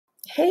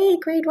Hey,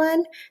 grade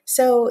one.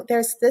 So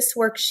there's this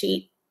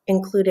worksheet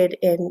included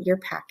in your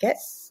packet.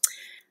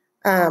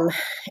 Um,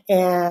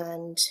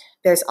 and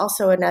there's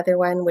also another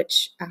one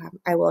which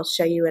I will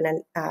show you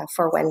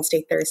for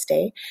Wednesday,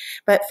 Thursday.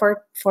 But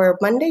for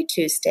Monday,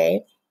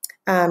 Tuesday,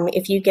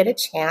 if you get a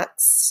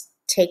chance,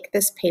 take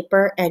this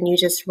paper and you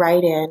just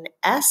write in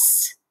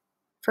S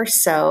for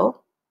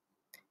so,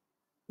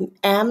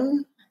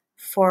 M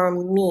for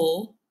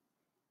me,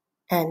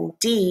 and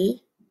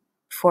D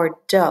for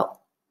dough.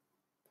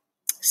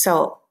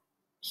 So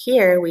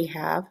here we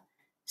have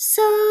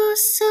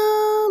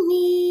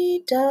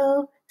mi,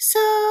 do,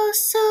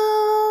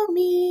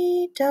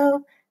 mi,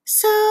 do,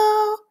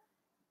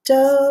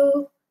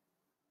 do,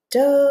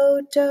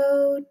 do,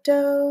 do,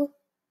 do,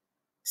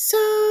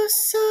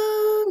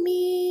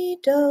 mi,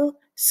 do,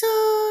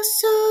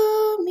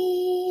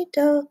 mi,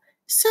 do,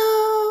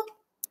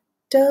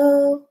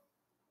 do,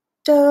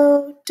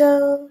 do,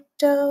 do,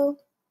 do.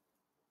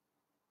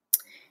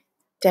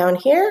 Down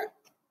here,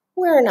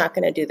 we're not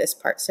going to do this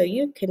part. So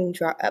you can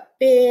draw a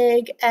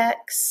big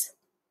X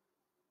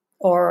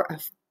or a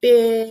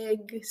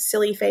big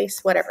silly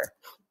face, whatever.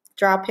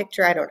 Draw a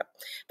picture, I don't know.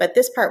 But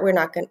this part we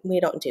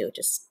don't do.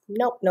 Just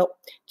nope,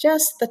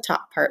 just the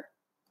top part.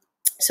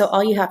 So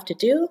all you have to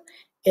do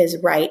is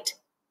write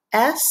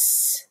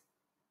S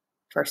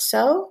for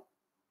so,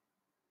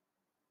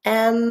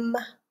 M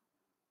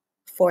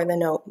for the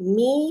note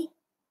mi,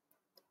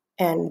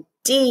 and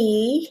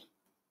D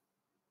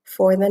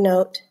for the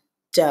note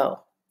do.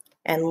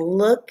 And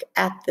look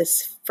at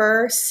this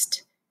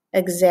first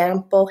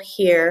example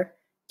here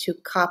to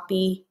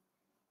copy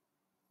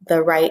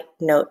the right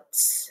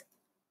notes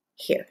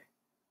here.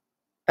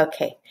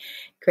 Okay,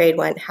 grade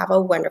one, have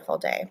a wonderful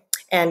day.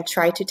 And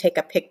try to take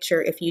a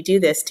picture. If you do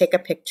this, take a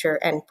picture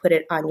and put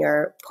it on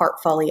your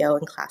portfolio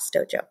in Class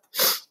Dojo.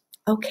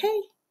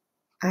 Okay,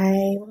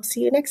 I will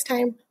see you next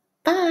time.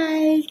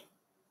 Bye.